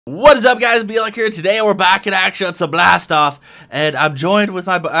What is up, guys? Be here. Today we're back in action on some Blast Off, and I'm joined with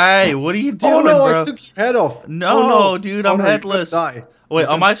my. Hey, what are you doing, oh no, bro? I took your head off. No, no. dude, oh, I'm no, headless. Die. Wait,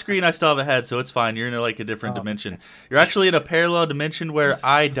 on my screen I still have a head, so it's fine. You're in a different dimension. Okay. You're actually in a parallel dimension where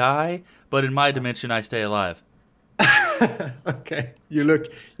I die, but in my dimension I stay alive. Okay, you look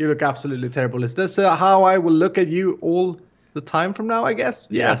absolutely terrible. Is this how I will look at you all the time from now? I guess.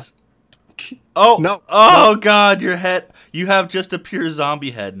 Yes. Oh no. Oh no. God, your head. You have just a pure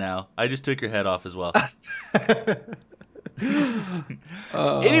zombie head now. I just took your head off as well.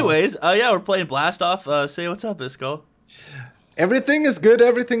 Anyways, yeah, we're playing Blast Off. Say what's up, Iskall. Everything is good.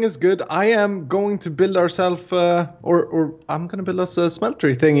 Everything is good. I am going to build ourselves, or I'm gonna build us a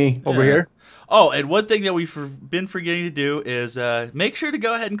smeltery thingy over here. Oh, and one thing that we've been forgetting to do is make sure to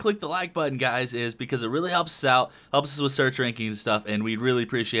go ahead and click the like button, guys, because it really helps us out, helps us with search rankings and stuff, and we'd really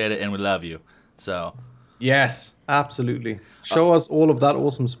appreciate it, and we love you. So. Yes, absolutely. Show us all of that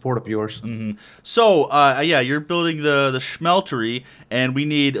awesome support of yours. Mm-hmm. So, yeah, you're building the Smeltery, and we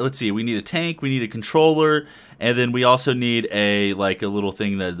need, let's see, we need a tank, we need a controller, and then we also need a little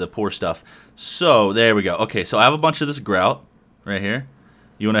thing to pour stuff. So, there we go. Okay, so I have a bunch of this grout right here.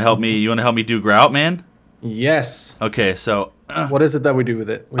 You want to help me? You want to help me do grout, man? Yes. Okay, so what is it that we do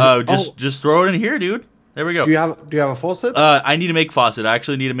with it? Just throw it in here, dude. There we go. Do you have a faucet? I need to make faucet. I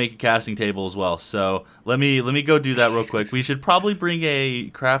actually need to make a casting table as well. So let me go do that real quick. We should probably bring a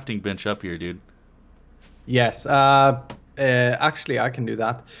crafting bench up here, dude. Yes. Actually, I can do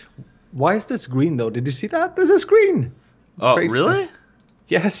that. Why is this green though? Did you see that? There's a screen. Oh, really?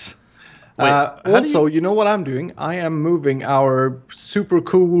 Yes. Wait, also, you know what I'm doing? I am moving our super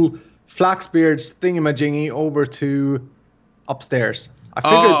cool Flaxbeard's thingamajiggy over to upstairs. I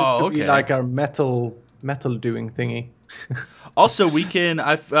figured this could be like our metal doing thingy. Also, we can.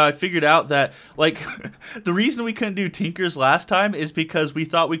 I figured out that the reason we couldn't do Tinkers last time is because we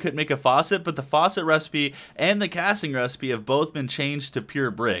thought we couldn't make a faucet, but the faucet recipe and the casting recipe have both been changed to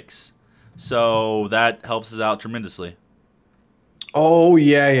pure bricks, so that helps us out tremendously. Oh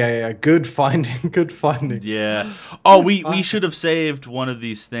yeah. Good finding. Good finding. Yeah. Oh, we should have saved one of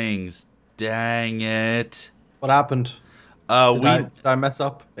these things. Dang it. What happened? Did I mess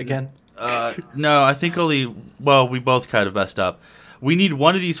up again? No, I think we both kind of messed up. We need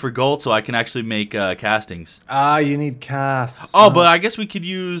one of these for gold so I can actually make castings. Ah, you need casts. Oh, but I guess we could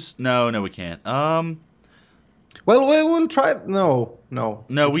use... No, we can't. Well, we'll try it. No. We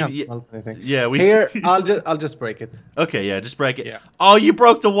can't smelt anything. Yeah, Here, I'll just break it. Okay, yeah, just break it. Yeah. Oh, you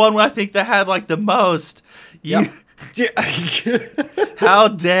broke the one I think that had the most. Yep. How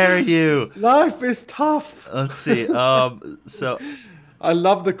dare you? Life is tough. Let's see. So I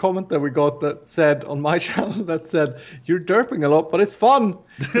love the comment that we got that said on my channel that said, "You're derping a lot, but it's fun."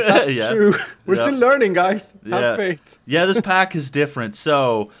 That's true. We're still learning, guys. Have faith. Yeah, this pack is different.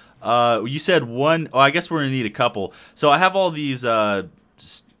 So, you said one. Oh, I guess we're gonna need a couple. So I have all these tools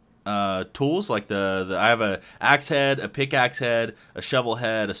I have a axe head, a pickaxe head, a shovel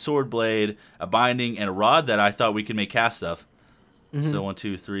head, a sword blade, a binding, and a rod that I thought we could make cast stuff. So 1,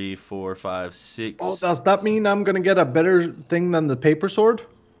 2, 3, 4, 5, 6. Oh, does that mean I'm gonna get a better thing than the paper sword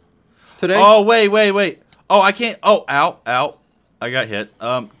today? Oh, wait. Oh, I can't. Oh, ow. I got hit.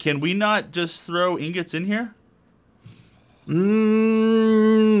 Can we not just throw ingots in here?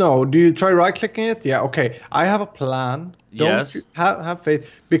 No. Do you try right-clicking it? Yeah, okay. I have a plan. Yes. Have faith.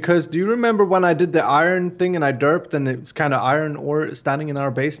 Because do you remember when I did the iron thing and I derped and it's kind of iron ore standing in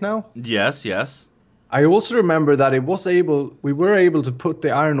our base now? Yes. I also remember that we were able to put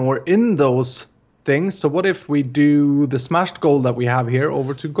the iron ore in those things. So what if we do the smashed gold that we have here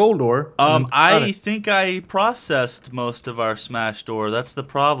over to gold ore? I think I processed most of our smashed ore. That's the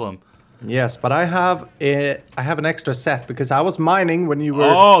problem. Yes, but I have an extra set because I was mining when you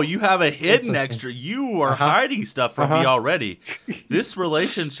were. Oh, you have a hidden extra. You are hiding stuff from me already. This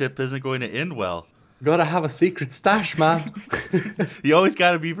relationship isn't going to end well. Gotta have a secret stash, man. You always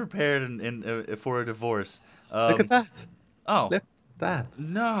got to be prepared for a divorce. Look at that. Oh, look at that.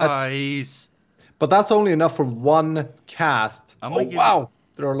 Nice. But that's only enough for one cast. Wow!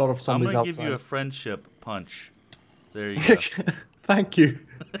 There are a lot of zombies outside. I'm gonna give you a friendship punch. There you go. Thank you.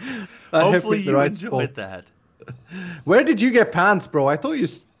 Hopefully you enjoyed that. Where did you get pants, bro? I thought you.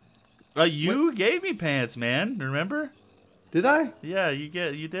 You gave me pants, man. Remember? Did I? Yeah, you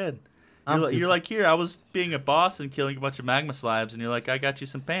did. You're like, here, I was being a boss and killing a bunch of magma slabs, and you're like, I got you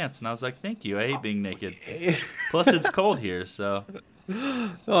some pants. And I was like, thank you. I hate being naked. Plus, it's cold here, so.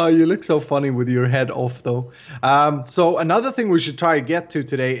 Oh, you look so funny with your head off, though. So another thing we should try to get to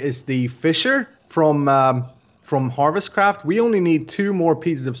today is the fisher from Harvestcraft. We only need 2 more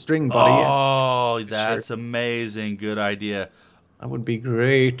pieces of string, buddy. Oh, that's amazing. Good idea. That would be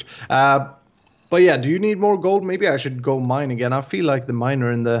great. But yeah, do you need more gold? Maybe I should go mine again. I feel like the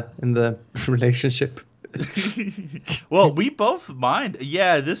miner in the relationship. Well, we both mined.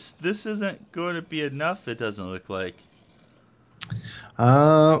 Yeah, this isn't going to be enough. It doesn't look like.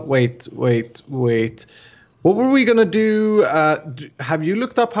 Wait. What were we gonna do? Have you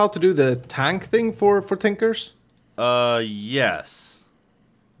looked up how to do the tank thing for Tinkers? Yes.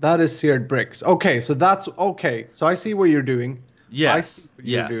 That is seared bricks. Okay, so that's okay. So I see what you're doing. Yes. I see what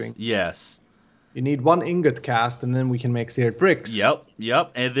you're doing. Yes. You need 1 ingot cast, and then we can make seared bricks.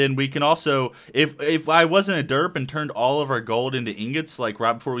 Yep. And then we can also, if I wasn't a derp and turned all of our gold into ingots, like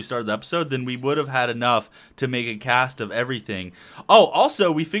right before we started the episode, then we would have had enough to make a cast of everything. Oh,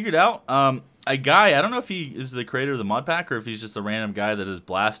 also, we figured out a guy, I don't know if he is the creator of the mod pack or if he's just a random guy that is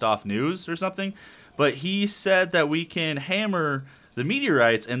Blast Off News or something, but he said that we can hammer the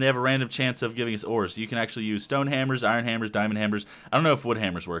meteorites, and they have a random chance of giving us ores. You can actually use stone hammers, iron hammers, diamond hammers. I don't know if wood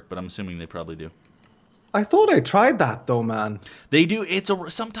hammers work, but I'm assuming they probably do. I thought I tried that though, man. They do.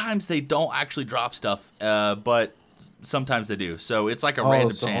 Sometimes they don't actually drop stuff, but sometimes they do. So it's like a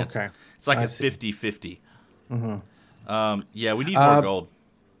random chance. Okay. It's like a 50-50. Yeah, we need more gold.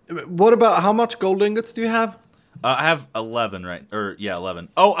 What about how much gold ingots do you have? I have 11, right? Or yeah, 11.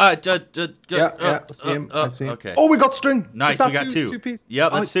 Oh, I see him. I see him. Okay. Oh, we got string. Nice. We got two.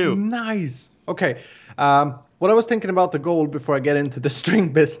 Yep, that's two. Nice. Okay. What I was thinking about the gold before I get into the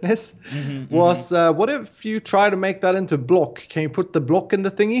string business was what if you try to make that into block? Can you put the block in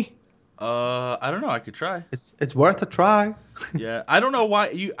the thingy? I don't know. I could try. It's worth a try. Yeah, I don't know why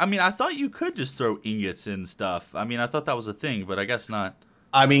you. I mean, I thought you could just throw ingots and stuff. I mean, I thought that was a thing, but I guess not.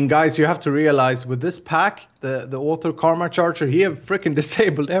 I mean, guys, you have to realize with this pack, the author Karma Charger, he have freaking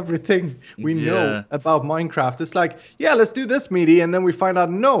disabled everything we know about Minecraft. It's like, yeah, let's do this, meaty, and then we find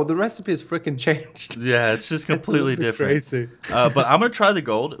out, no, the recipe is freaking changed. Yeah, it's just completely different. Crazy. But I'm gonna try the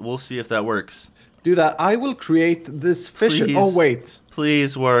gold. We'll see if that works. Do that. I will create this fisher. Please, oh wait.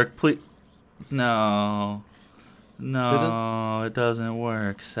 Please work. Please. No. It doesn't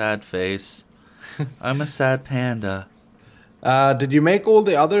work. Sad face. I'm a sad panda. Did you make all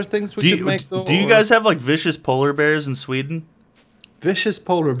the other things we could make though? Do you guys have like vicious polar bears in Sweden? Vicious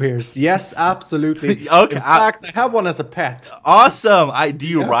polar bears? Yes, absolutely. Okay. In fact, I have one as a pet. Awesome. Do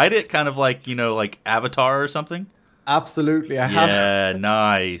you ride it kind of like, like Avatar or something? Absolutely. I have. Yeah,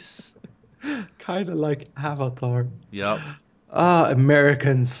 nice. Kind of like Avatar. Yep.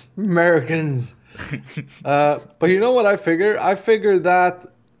 Americans. But you know what I figure? I figure that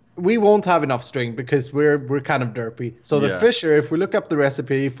we won't have enough string because we're kind of derpy. So the fisher, if we look up the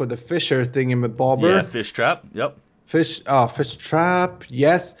recipe for the fisher thingamabobber. Yeah, fish trap. Yep. Fish trap.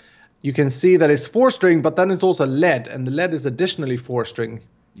 Yes. You can see that it's 4 string, but then it's also lead, and the lead is additionally 4 string.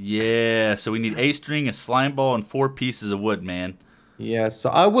 Yeah, so we need a string, a slime ball, and 4 pieces of wood, man. Yeah, so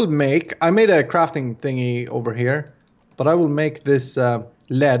I made a crafting thingy over here, but I will make this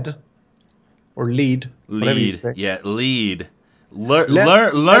lead or lead. Yeah, lead.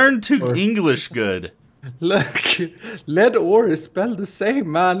 Learn to English good. Look, lead ore is spelled the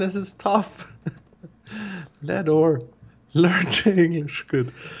same, man. This is tough. Lead ore. Learn to English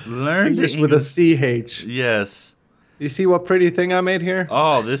good. Learn English with a CH. Yes. You see what pretty thing I made here?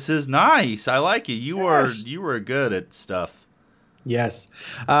 Oh, this is nice. I like it. You were good at stuff. Yes.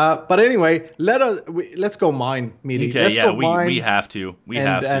 But anyway, let's go mine, meaty. Okay, let's go mine we have to. We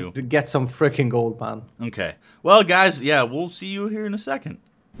have to. And get some freaking gold, man. Okay. Well, guys, we'll see you here in a second.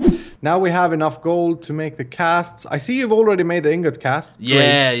 Now we have enough gold to make the casts. I see you've already made the ingot cast.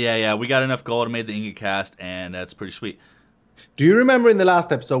 Yeah. We got enough gold to make the ingot cast, and that's pretty sweet. Do you remember in the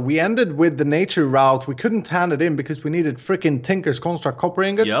last episode, we ended with the nature route. We couldn't hand it in because we needed freaking Tinker's construct copper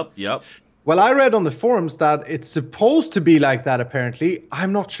ingots. Yep. Well, I read on the forums that it's supposed to be like that, apparently.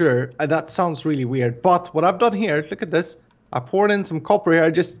 I'm not sure. That sounds really weird. But what I've done here, look at this. I poured in some copper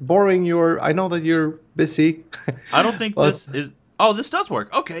here. Just borrowing I know that you're busy. I don't think this is... Oh, this does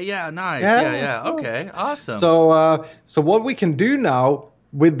work. Okay, yeah, nice. Yeah. Okay, awesome. So what we can do now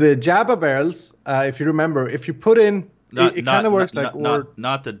with the Jabba barrels, if you remember, if you put in... It kind of works like...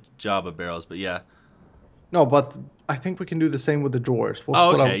 Not the Jabba barrels, but yeah. No, but I think we can do the same with the drawers.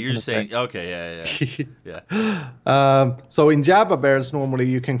 Okay, you're just saying... Okay, yeah. So in Jabba barrels, normally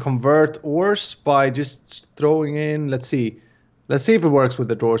you can convert ores by just throwing in... Let's see if it works with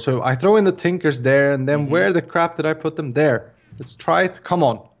the drawer. So I throw in the Tinkers there, and then where the crap did I put them? There. Let's try it. Come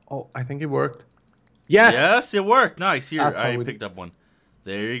on. Oh, I think it worked. Yes! Yes, it worked. Nice. Here, I picked up one.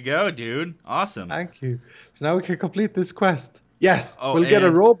 There you go, dude. Awesome. Thank you. So now we can complete this quest. Yes, we'll get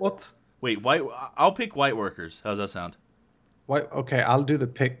a robot. Wait, I'll pick white workers. How's that sound? White. Okay, I'll do the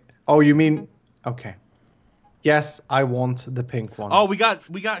pick. Oh, you mean... Okay. Yes, I want the pink ones. Oh, we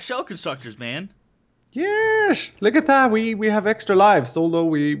got shell constructors, man. Yes, look at that. We have extra lives, although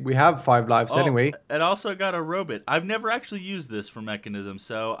we have 5 lives anyway. And also got a robot. I've never actually used this for mechanism,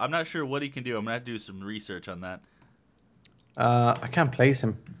 so I'm not sure what he can do. I'm gonna have to do some research on that. I can't place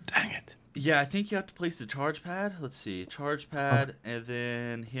him. Dang it. Yeah, I think you have to place the charge pad. Let's see, charge pad, and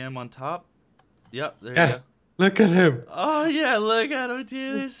then him on top. Yep, there you go. Yes, look at him. Oh yeah, look at him,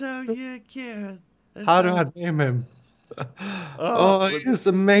 dude. They're so cute. How do I name him? Oh, he's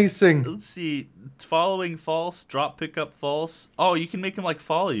amazing. Let's see. Following false, drop pickup false. Oh, you can make him like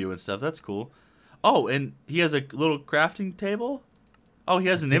follow you and stuff. That's cool. Oh, and he has a little crafting table. Oh, he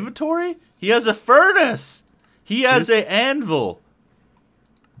has an inventory. He has a furnace. He has an anvil.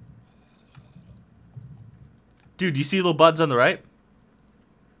 Dude, you see little buttons on the right?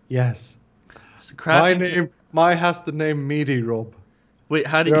 Yes. Crafting my has the name Meaty Rob. Wait,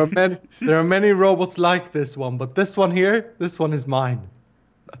 how do you... There are many robots like this one, but this one here, this one is mine.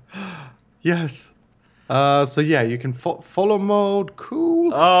 Yes. So yeah, you can follow mode.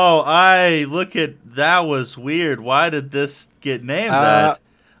 Cool. Oh, look at that. Was weird. Why did this get named that?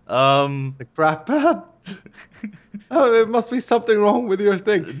 The crap. Oh, it must be something wrong with your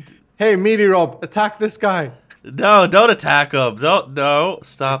thing. Hey, Meaty Rob, attack this guy. No, don't attack him. No,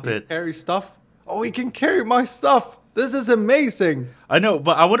 stop it. Carry stuff. Oh, he can carry my stuff. This is amazing. I know,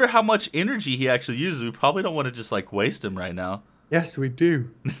 but I wonder how much energy he actually uses. We probably don't want to just like waste him right now. Yes, we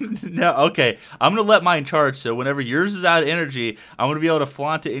do. No, okay. I'm going to let mine charge, so whenever yours is out of energy, I'm going to be able to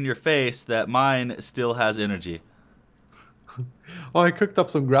flaunt it in your face that mine still has energy. Oh, I cooked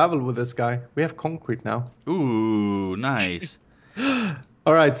up some gravel with this guy. We have concrete now. Ooh, nice.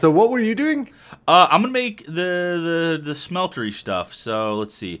 All right, so what were you doing? I'm going to make the smeltery stuff. So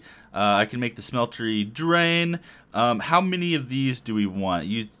let's see. I can make the smeltery drain. How many of these do we want?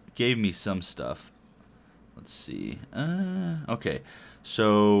 You gave me some stuff. Let's see. Okay.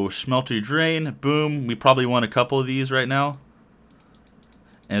 So smeltery drain. Boom. We probably want a couple of these right now.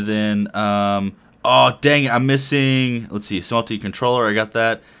 And then, oh, dang it. I'm missing, let's see, smeltery controller. I got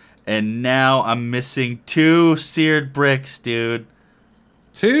that. And now I'm missing 2 seared bricks, dude.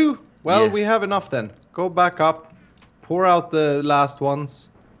 2? Well, Yeah. we have enough then. Go back up. Pour out the last ones.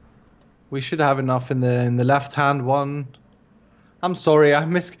 We should have enough in the left-hand one. I'm sorry,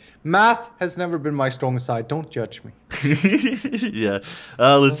 math has never been my strong side. Don't judge me. Yeah.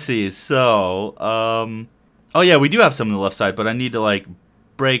 Let's see. So, oh yeah, we do have some on the left side, but I need to like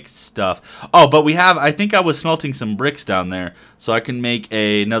break stuff. Oh, but we have, I think I was smelting some bricks down there, so I can make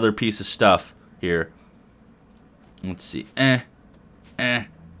another piece of stuff here. Let's see.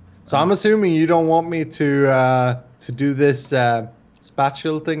 So I'm assuming you don't want me to do this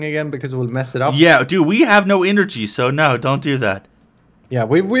spatula thing again because it will mess it up. Yeah, dude, we have no energy, so no, don't do that. Yeah,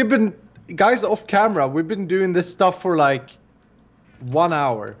 we've been, guys, off camera, we've been doing this stuff for like 1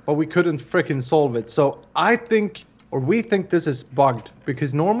 hour, but we couldn't freaking solve it. So I think, or we think this is bugged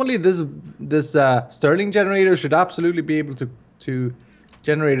because normally this Stirling generator should absolutely be able to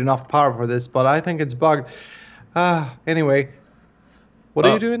generate enough power for this, but I think it's bugged. Anyway, what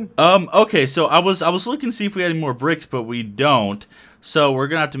are you doing? Okay, so I was looking to see if we had any more bricks, but we don't. So we're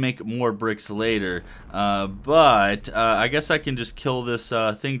gonna have to make more bricks later. But I guess I can just kill this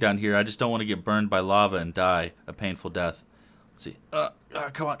thing down here. I just don't want to get burned by lava and die a painful death. Let's see.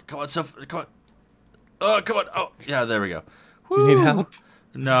 Come on, Soph, come on. Come on. Oh, yeah, there we go. Do you need help?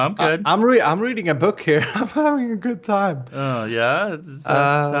 No, I'm good. I'm reading a book here. I'm having a good time. Oh yeah,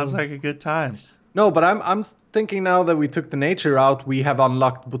 sounds like a good time. No, but I'm thinking now that we took the nature out, we have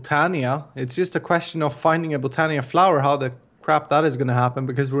unlocked Botania. It's just a question of finding a Botania flower. How the crap that is going to happen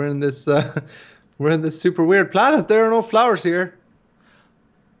because we're in this super weird planet. There are no flowers here.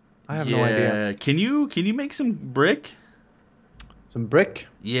 I have no idea. Can you make some brick? Some brick?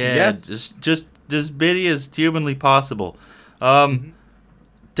 Yeah. Yes. Just as bitty as humanly possible.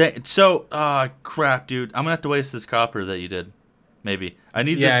 So crap, dude. I'm gonna have to waste this copper that you did. Maybe I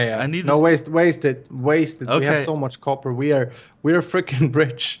need this. Yeah. I need no, this. waste it. Okay. We have so much copper. We're freaking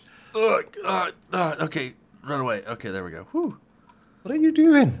rich. Okay, run away. Okay, there we go. Whew. What are you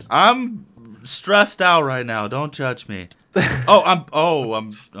doing? I'm stressed out right now. Don't judge me. I'm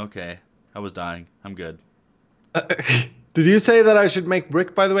okay. I was dying. I'm good. Did you say that I should make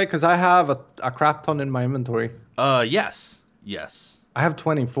brick, by the way? Because I have a crap ton in my inventory. Yes. I have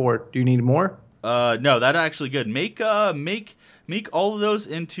 24. Do you need more? No, that's actually good. Make all of those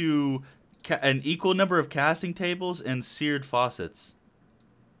into an equal number of casting tables and seared faucets.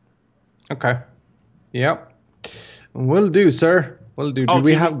 Okay. Yep. Will do, sir. Will do. Do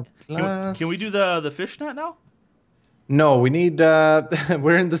we have glass? Can we do the fish net now? No, we need.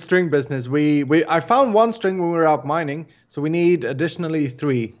 We're in the string business. I found one string when we were out mining, so we need additionally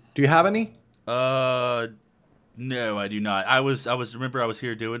 3. Do you have any? No, I do not. Remember I was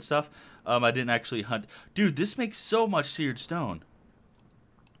here doing stuff. I didn't actually hunt. Dude, this makes so much seared stone.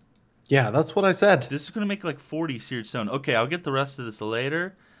 Yeah, that's what I said. This is gonna make like 40 seared stone. Okay, I'll get the rest of this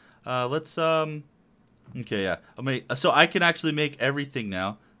later. Let's Okay, yeah. So I can actually make everything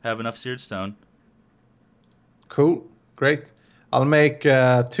now. Have enough seared stone. Cool, great. I'll make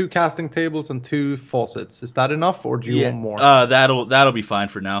 2 casting tables and 2 faucets. Is that enough, or do you want more? That'll be fine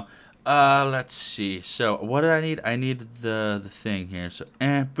for now. Let's see. So what did I need? I need the thing here. So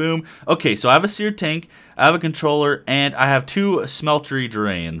boom. Okay, so I have a seared tank, I have a controller, and I have 2 smeltery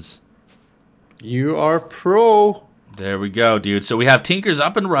drains. You are pro. There we go, dude. So we have Tinkers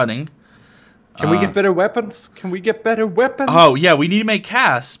up and running. Can we get better weapons? Can we get better weapons? Oh yeah, we need to make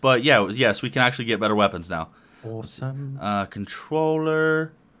casts, but yes, we can actually get better weapons now. Awesome.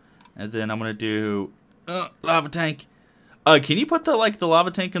 Controller, and then I'm gonna do lava tank. Can you put the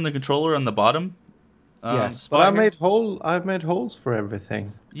lava tank and the controller on the bottom? Yes, but I've made holes for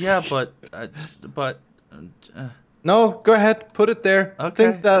everything. Yeah, but no, go ahead, put it there. Okay.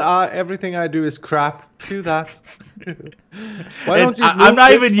 Think that everything I do is crap. Do that. Why don't you? I'm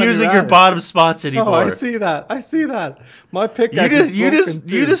not even using your bottom spots anymore. Oh, I see that. I see that. My pickaxe. You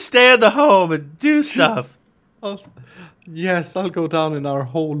just stay at the home and do stuff. Yes, I'll go down in our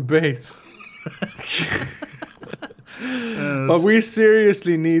whole base. But we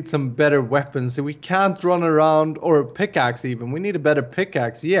seriously need some better weapons. We can't run around, or a pickaxe even. We need a better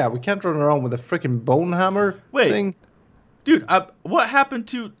pickaxe. Yeah, we can't run around with a freaking bone hammer thing. Dude, what happened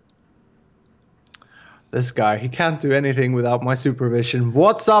to... This guy, he can't do anything without my supervision.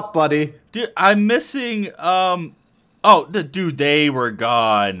 What's up, buddy? Dude, I'm missing, dude, they were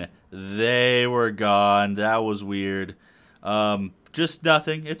gone. They were gone. That was weird. Just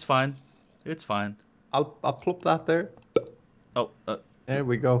nothing. It's fine. It's fine. I'll plop that there. Oh, there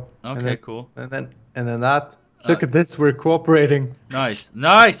we go. Okay, cool. And then that. Look at this. We're cooperating. Nice.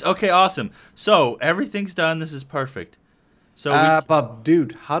 Nice. Okay, awesome. So, everything's done. This is perfect. So but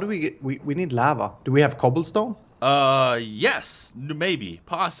dude, how do we get... We need lava. Do we have cobblestone? Yes. Maybe.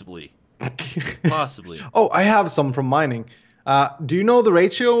 Possibly. Possibly. Oh, I have some from mining. Do you know the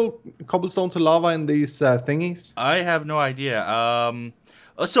ratio cobblestone to lava in these thingies? I have no idea.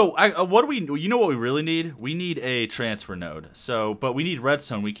 What do we... You know what we really need? We need a transfer node. But we need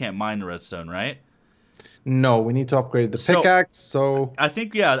redstone. We can't mine the redstone, right? No, we need to upgrade the pickaxe, so... I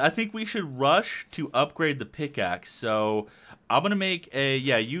think we should rush to upgrade the pickaxe. So, I'm going to make a...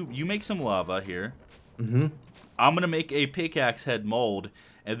 Yeah, you make some lava here. Mm-hmm. I'm going to make a pickaxe head mold.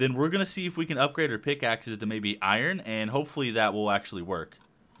 And then we're going to see if we can upgrade our pickaxes to maybe iron. And hopefully that will actually work.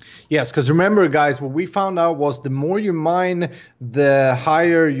 Yes, because remember, guys, what we found out was the more you mine, the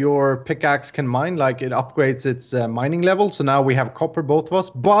higher your pickaxe can mine. Like, it upgrades its mining level. So now we have copper, both of us.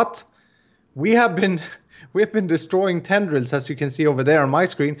 But we have been destroying tendrils, as you can see over there on my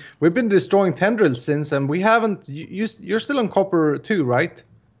screen. We've been destroying tendrils since, and we haven't... You're still on copper too, right?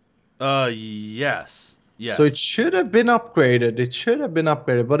 Yes. Yes. So it should have been upgraded. It should have been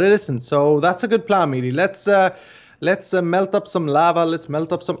upgraded, but it isn't. So that's a good plan, Meaty. Let's melt up some lava. Let's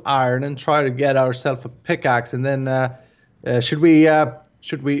melt up some iron and try to get ourselves a pickaxe. And then should we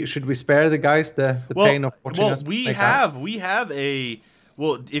spare the guys the pain of watching us? We have a...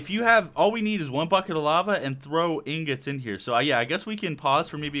 Well, if you have... All we need is 1 bucket of lava and throw ingots in here. So, yeah, I guess we can pause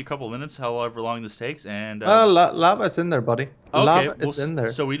for maybe a couple of minutes, however long this takes. And lava's in there, buddy. Okay, lava is in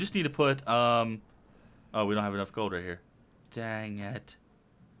there. So we just need to put... Oh, we don't have enough gold right here. Dang it.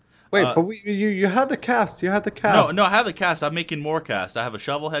 Wait, but you had the cast. You had the cast. No, I have the cast. I'm making more cast. I have a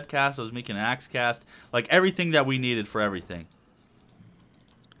shovel head cast. I was making an axe cast. Like, everything that we needed for everything.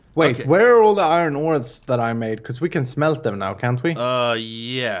 Wait, where are all the iron ores that I made? Because we can smelt them now, can't we?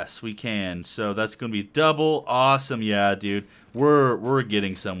 Yes, we can. So that's going to be double. Awesome. Yeah, dude. We're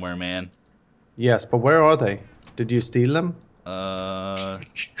getting somewhere, man. Yes, but where are they? Did you steal them?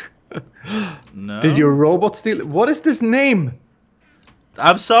 No. Did your robot steal? What is this name?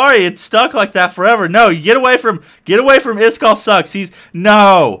 I'm sorry, it's stuck like that forever. No, you get away from Iskall sucks.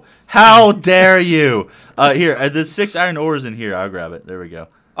 No. How dare you? Here, there's 6 iron ores in here. I'll grab it. There we go.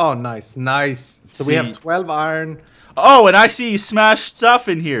 Oh, nice, nice. So we have 12 iron. Oh, and I see you smashed stuff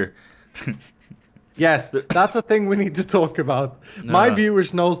in here. Yes, that's a thing we need to talk about. My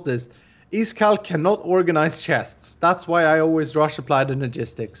viewers knows this. Iskall cannot organize chests. That's why I always rush applied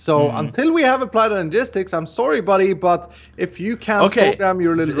logistics. So until we have applied logistics, I'm sorry, buddy, but if you can't program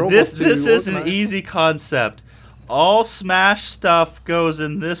your little robot this is an easy concept. All smashed stuff goes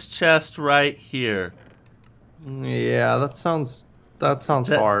in this chest right here. Yeah, that sounds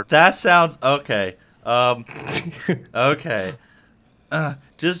hard. That sounds okay. Okay.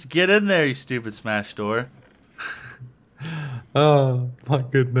 Just get in there, you stupid smash door. Oh my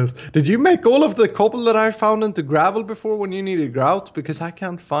goodness! Did you make all of the cobble that I found into gravel before when you needed grout? Because I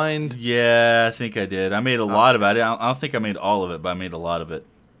can't find. Yeah, I think I did. I made a lot of it. I don't think I made all of it, but I made a lot of it.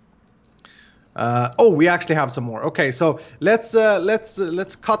 Oh, we actually have some more. Okay, so let's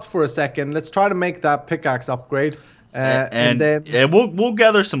cut for a second. Let's try to make that pickaxe upgrade, and then we'll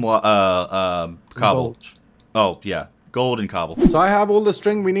gather some cobble. gold. Oh yeah, gold and cobble. So I have all the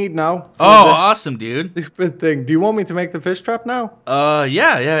string we need now. Oh, awesome, dude! Stupid thing. Do you want me to make the fish trap now?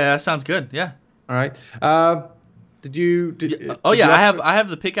 Yeah. Sounds good. Yeah. All right. I have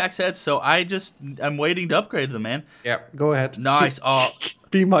the pickaxe heads, so I'm waiting to upgrade them, man. Yeah, go ahead. Nice. Oh,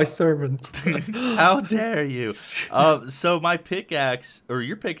 be my servant. How dare you? So my pickaxe or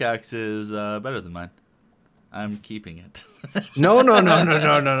your pickaxe is better than mine. I'm keeping it. No.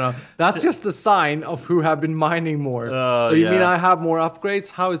 That's just a sign of who have been mining more. So you mean I have more upgrades?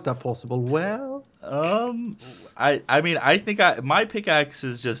 How is that possible? Well, I think my pickaxe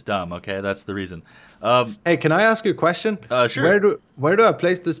is just dumb. Okay, that's the reason. Hey, can I ask you a question? Sure. Where do I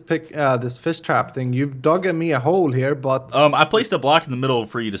place this this fish trap thing? You've dug me a hole here, but I placed a block in the middle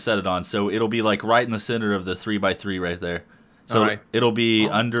for you to set it on, so it'll be like right in the center of the 3x3 right there. So it'll be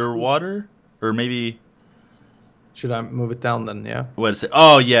underwater, or maybe. Should I move it down then? Yeah. What is it?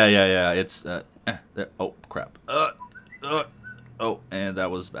 Oh yeah. It's oh crap. Oh, and that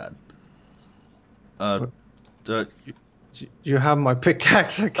was bad. You have my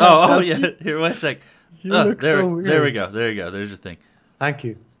pickaxe. I can't oh yeah. Here, wait a sec. You look so weird. There we go. There's your thing. Thank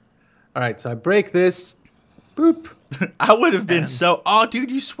you. All right, so I break this. Boop. I would have been so. Oh,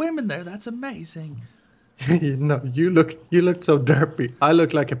 dude, you swim in there. That's amazing. No, you look so derpy. I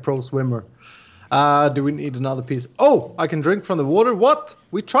look like a pro swimmer. Do we need another piece? Oh, I can drink from the water. What?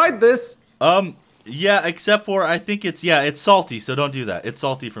 We tried this. Yeah, except for I think it's salty, so don't do that. It's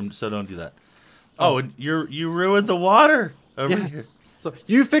salty so don't do that. Oh, and you ruined the water. Yes. Here. So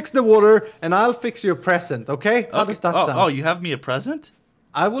you fix the water, and I'll fix your present. Okay? How does that sound? Oh, you have me a present?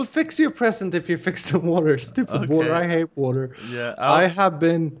 I will fix your present if you fix the water. Stupid water. I hate water. Yeah.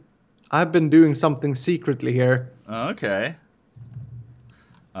 I've been doing something secretly here. Okay.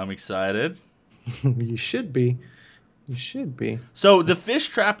 I'm excited. You should be. You should be. So the fish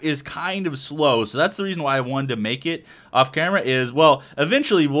trap is kind of slow, so that's the reason why I wanted to make it off camera is, well,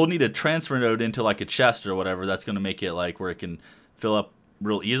 eventually we'll need a transfer node into like a chest or whatever. That's going to make it like where it can fill up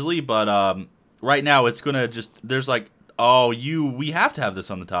real easily, but right now it's going to just, there's like, we have to have this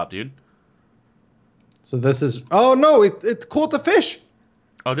on the top, dude. So this is, oh no, it caught the fish.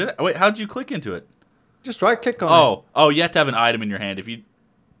 Oh, did it? Wait, how'd you click into it? Just right click on it. Oh, you have to have an item in your hand. If you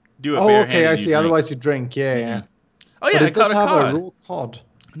do it barehanded, okay, I see. Otherwise you drink. Yeah. Oh yeah, it does have a raw cod.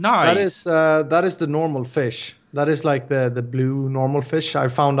 Nice. That is the normal fish. That is like the blue normal fish I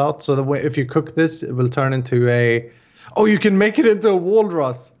found out. So the way if you cook this, it will turn into a. Oh, you can make it into a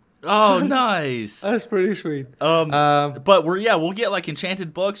walrus. Oh, nice. That's pretty sweet. But we'll get like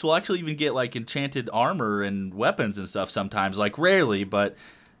enchanted books. We'll actually even get like enchanted armor and weapons and stuff sometimes. Like rarely, but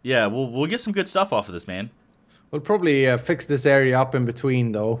yeah, we'll get some good stuff off of this, man. We'll probably fix this area up in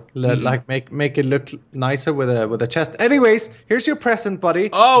between, though. Like make it look nicer with a chest. Anyways, here's your present, buddy.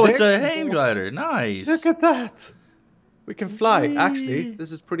 Oh, it's a hang glider. Nice. Look at that. We can fly. Actually,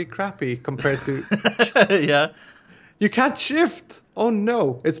 this is pretty crappy compared to. Yeah. You can't shift. Oh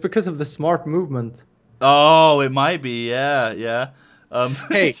no, it's because of the smart movement. Oh, it might be. Yeah.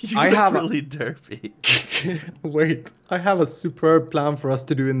 Hey, I have really derpy. Wait, I have a superb plan for us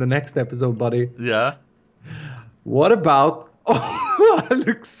to do in the next episode, buddy. Yeah. What about? Oh, I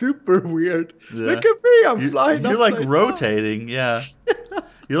look super weird. Yeah. Look at me, I'm flying. You're like rotating. Yeah.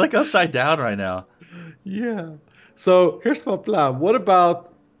 You're like upside down right now. Yeah. So here's my plan. What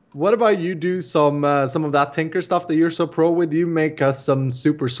about you do some of that tinker stuff that you're so pro with? You make us some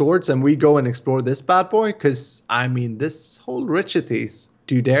super swords, and we go and explore this bad boy. Cause I mean, this whole richities.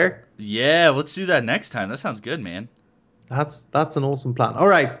 Do you dare? Yeah, let's do that next time. That sounds good, man. That's an awesome plan. All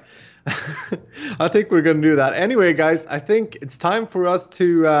right. I think we're gonna do that anyway, guys. I think it's time for us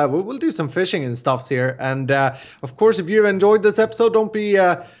to we'll do some fishing and stuffs here, and of course, if you've enjoyed this episode, don't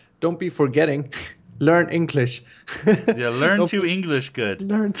be forgetting learn English. Yeah, learn to English good.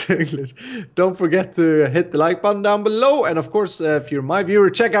 Learn to English. Don't forget to hit the like button down below, and of course, if you're my viewer,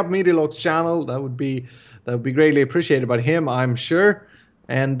 check out Meteorlog's channel. That would be greatly appreciated by him, I'm sure.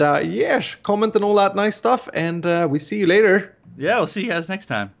 And yes, comment and all that nice stuff, and we see you later. Yeah, we'll see you guys next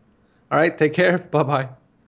time. All right, take care. Bye-bye.